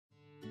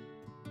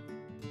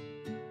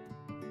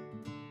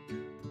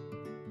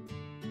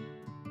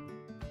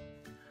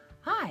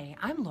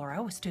I'm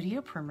Laura with Studio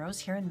Primrose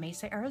here in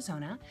Mesa,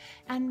 Arizona,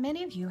 and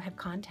many of you have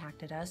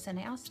contacted us and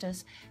asked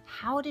us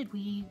how did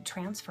we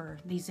transfer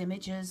these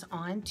images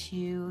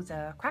onto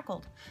the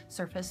crackled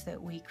surface that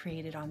we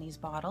created on these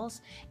bottles,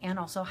 and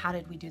also how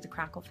did we do the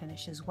crackle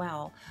finish as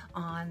well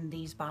on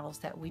these bottles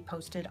that we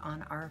posted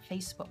on our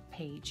Facebook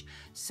page.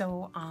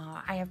 So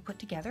I have put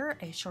together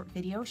a short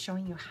video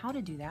showing you how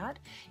to do that.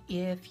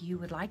 If you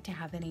would like to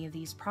have any of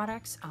these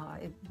products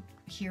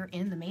here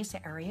in the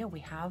Mesa area, we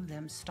have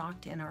them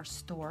stocked in our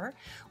store.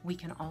 We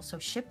can also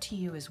ship to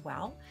you as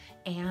well.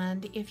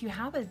 And if you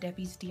have a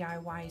Debi's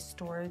DIY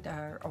store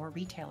or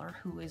retailer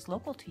who is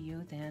local to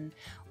you, then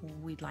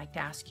we'd like to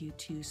ask you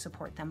to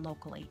support them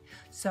locally.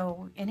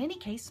 So in any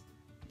case,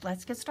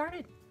 let's get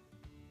started.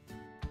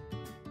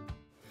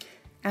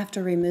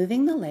 After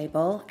removing the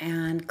label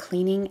and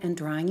cleaning and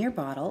drying your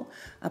bottle,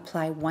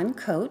 apply 1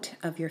 coat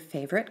of your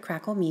favorite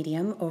crackle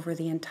medium over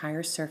the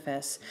entire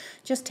surface.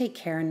 Just take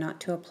care not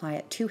to apply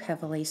it too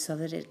heavily so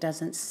that it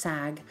doesn't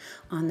sag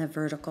on the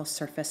vertical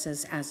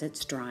surfaces as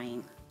it's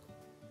drying.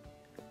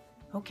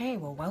 Okay,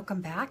 well, welcome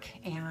back,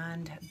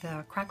 and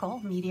the crackle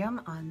medium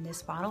on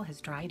this bottle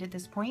has dried at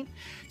this point.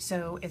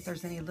 So if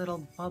there's any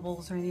little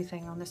bubbles or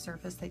anything on the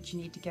surface that you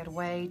need to get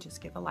away,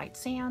 just give a light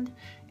sand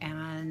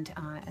and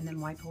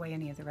then wipe away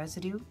any of the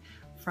residue.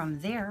 From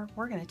there,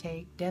 we're going to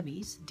take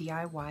Debi's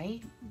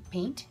DIY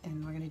paint,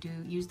 and we're going to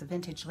use the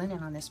vintage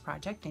linen on this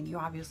project, and you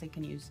obviously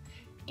can use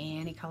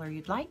any color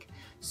you'd like.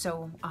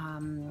 So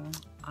I'm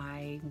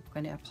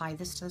going to apply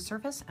this to the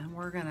surface, and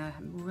we're going to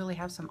really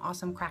have some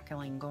awesome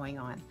crackling going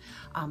on.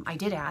 I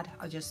did add,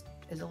 just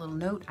as a little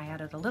note, I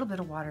added a little bit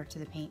of water to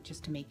the paint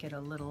just to make it a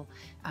little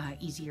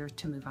easier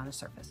to move on the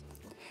surface.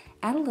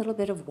 Add a little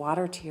bit of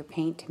water to your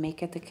paint to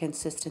make it the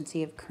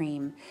consistency of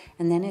cream,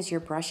 and then as you're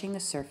brushing the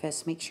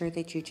surface, make sure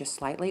that you just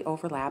slightly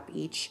overlap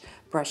each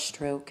brush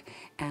stroke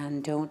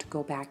and don't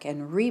go back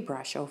and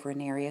rebrush over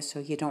an area so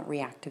you don't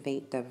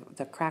reactivate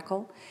the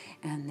crackle,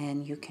 and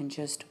then you can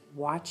just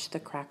watch the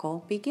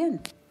crackle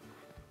begin.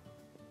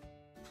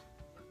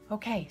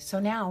 Okay, so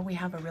now we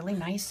have a really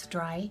nice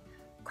dry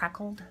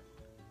crackled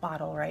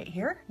bottle right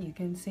here, you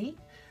can see.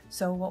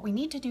 So what we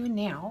need to do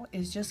now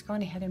is just go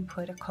ahead and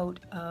put a coat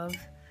of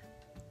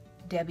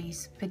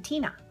Debi's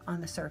patina on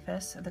the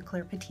surface, the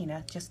clear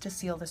patina, just to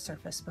seal the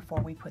surface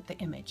before we put the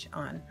image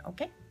on.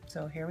 Okay,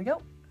 so here we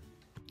go.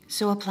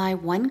 So apply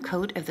 1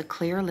 coat of the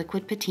clear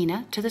liquid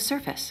patina to the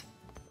surface.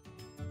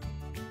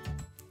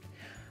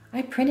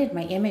 I printed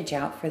my image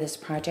out for this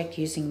project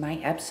using my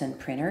Epson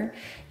printer.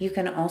 You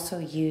can also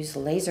use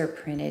laser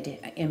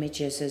printed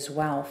images as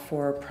well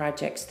for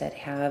projects that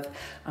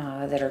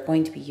that are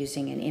going to be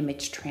using an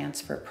image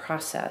transfer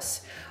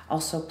process.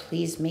 Also,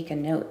 please make a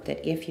note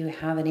that if you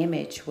have an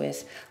image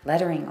with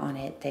lettering on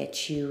it,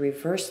 that you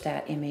reverse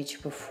that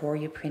image before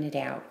you print it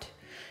out.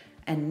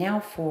 And now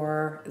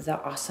for the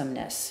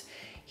awesomeness.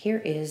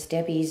 Here is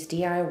Debi's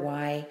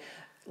DIY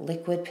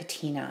liquid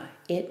patina.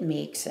 It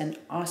makes an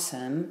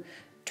awesome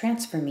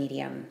transfer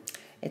medium.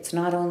 It's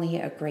not only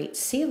a great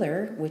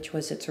sealer, which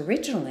was its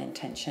original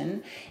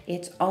intention,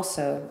 it's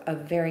also a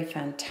very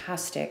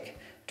fantastic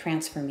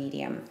transfer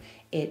medium.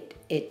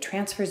 It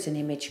transfers an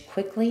image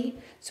quickly,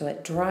 so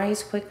it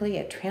dries quickly,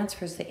 it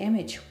transfers the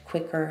image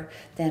quicker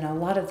than a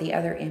lot of the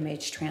other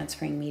image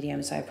transferring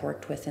mediums I've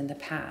worked with in the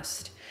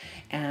past.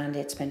 And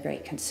it's been very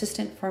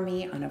consistent for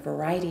me on a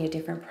variety of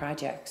different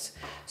projects.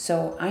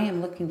 So I am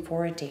looking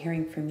forward to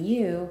hearing from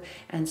you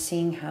and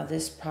seeing how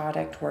this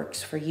product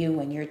works for you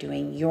when you're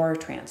doing your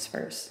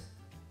transfers.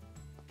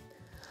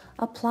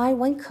 Apply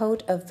 1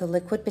 coat of the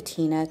liquid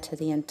patina to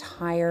the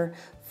entire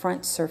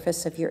front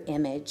surface of your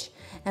image,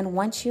 and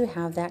once you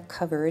have that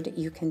covered,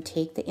 you can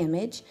take the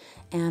image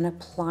and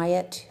apply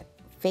it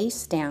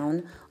face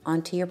down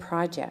onto your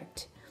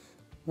project.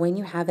 When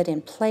you have it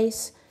in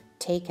place,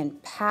 take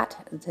and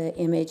pat the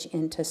image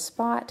into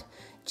spot,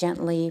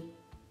 gently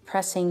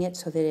pressing it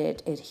so that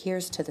it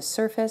adheres to the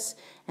surface,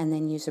 and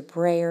then use a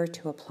brayer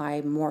to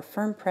apply more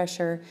firm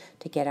pressure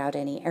to get out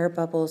any air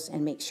bubbles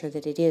and make sure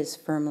that it is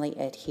firmly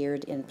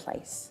adhered in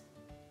place.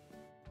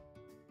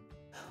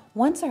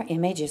 Once our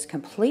image is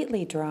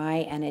completely dry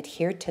and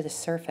adhered to the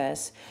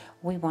surface,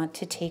 we want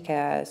to take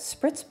a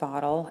spritz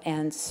bottle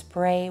and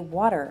spray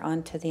water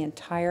onto the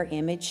entire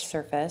image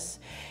surface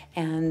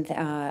and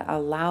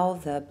allow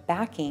the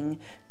backing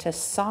to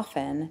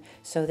soften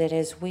so that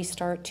as we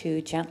start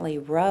to gently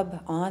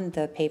rub on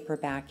the paper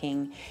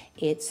backing,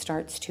 it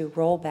starts to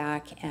roll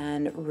back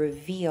and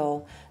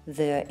reveal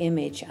the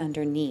image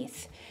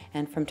underneath.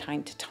 And from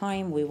time to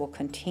time, we will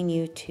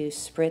continue to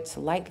spritz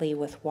lightly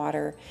with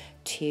water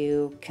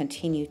to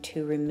continue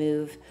to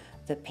remove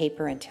the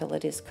paper until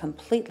it is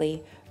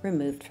completely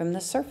removed from the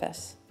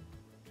surface.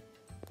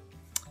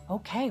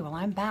 Okay, well,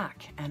 I'm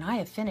back and I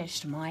have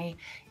finished my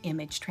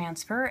image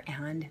transfer,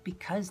 and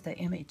because the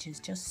image is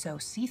just so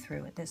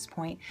see-through at this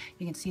point,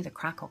 you can see the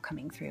crackle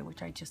coming through,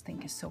 which I just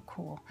think is so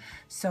cool.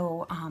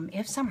 So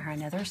if somehow or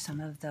another some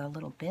of the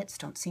little bits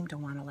don't seem to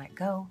want to let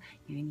go,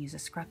 you can use a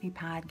scruffy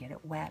pad, get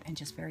it wet, and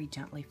just very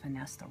gently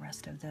finesse the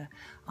rest of the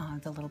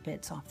little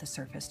bits off the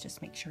surface.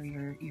 Just make sure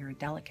you're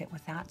delicate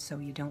with that so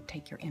you don't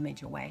take your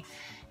image away.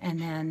 And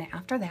then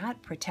after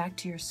that,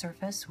 protect your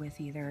surface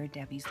with either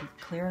Debi's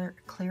clear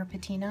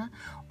patina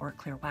or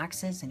clear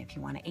waxes, and if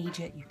you want to age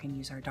it, you can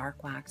use our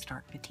dark wax,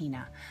 dark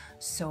patina.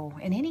 So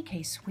in any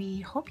case,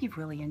 we hope you've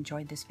really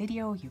enjoyed this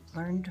video. You've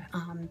learned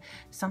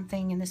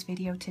something in this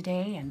video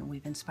today, and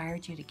we've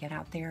inspired you to get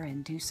out there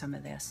and do some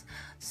of this.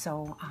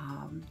 So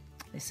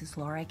this is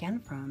Laura again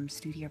from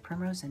Studio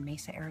Primrose in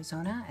Mesa,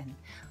 Arizona, and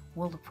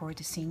we'll look forward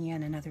to seeing you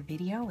in another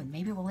video, and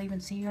maybe we'll even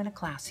see you in a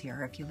class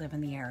here if you live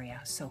in the area.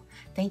 So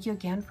thank you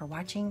again for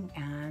watching,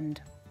 and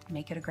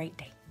make it a great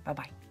day.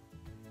 Bye-bye.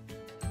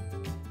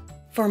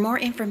 For more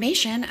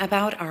information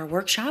about our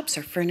workshops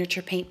or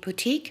furniture paint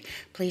boutique,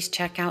 please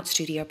check out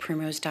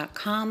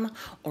studioprimrose.com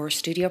or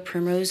Studio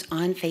Primrose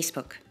on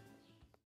Facebook.